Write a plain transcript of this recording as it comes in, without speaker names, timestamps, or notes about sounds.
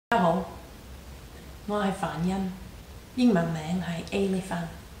我係樊欣，英文名係 A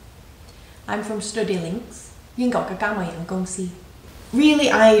Fan。I'm from StudyLinks， 英國嘅加密人公司。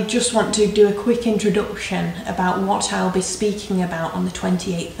Really, I just want to do a quick introduction about what I'll be speaking about on the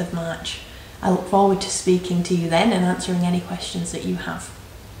 28th of March. I look forward to speaking to you then and answering any questions that you have.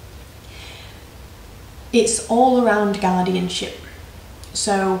 It's all around guardianship.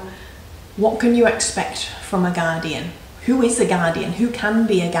 So, what can you expect from a guardian? Who is a guardian? Who can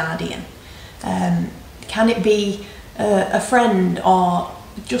be a guardian? Can it be a friend or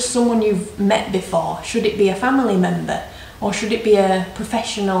just someone you've met before? Should it be a family member? Or should it be a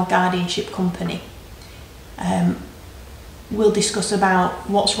professional guardianship company? We'll discuss about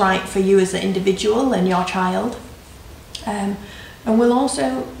what's right for you as an individual and your child. And we'll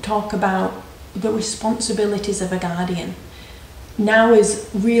also talk about the responsibilities of a guardian. Now is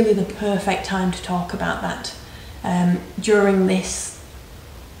really the perfect time to talk about that. During this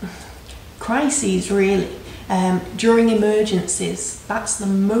crises, really, during emergencies, that's the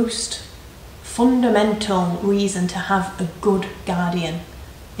most fundamental reason to have a good guardian,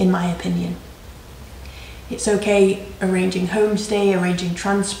 in my opinion. It's okay arranging homestay, arranging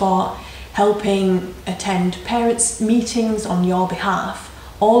transport, helping attend parents' meetings on your behalf.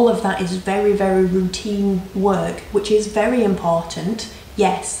 All of that is very, very routine work, which is very important,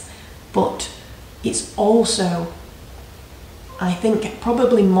 yes, but it's also, I think,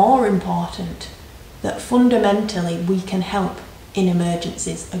 probably more important that fundamentally we can help in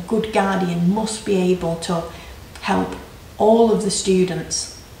emergencies. A good guardian must be able to help all of the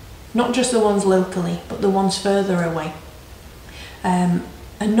students, not just the ones locally, but the ones further away. And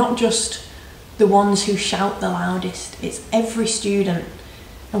not just the ones who shout the loudest, it's every student.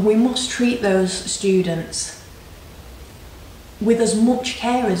 And we must treat those students with as much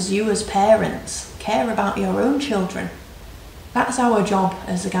care as you as parents care about your own children. That's our job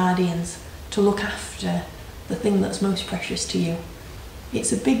as the guardians, to look after the thing that's most precious to you.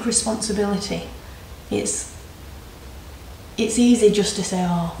 It's a big responsibility. It's easy just to say,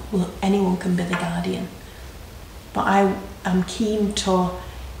 oh, well, anyone can be the guardian. But I am keen to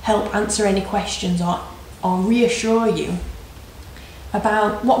help answer any questions or reassure you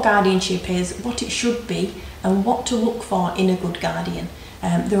about what guardianship is, what it should be, and what to look for in a good guardian.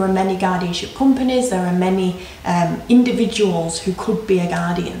 There are many guardianship companies, there are many individuals who could be a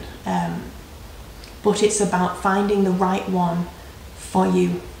guardian, but it's about finding the right one for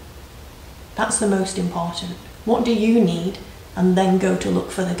you. That's the most important. What do you need? And then go to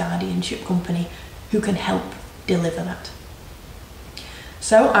look for the guardianship company who can help deliver that.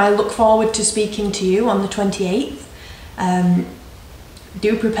 So I look forward to speaking to you on the 28th.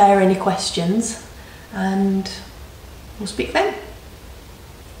 Do prepare any questions and we'll speak then.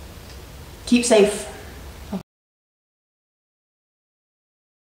 Keep safe.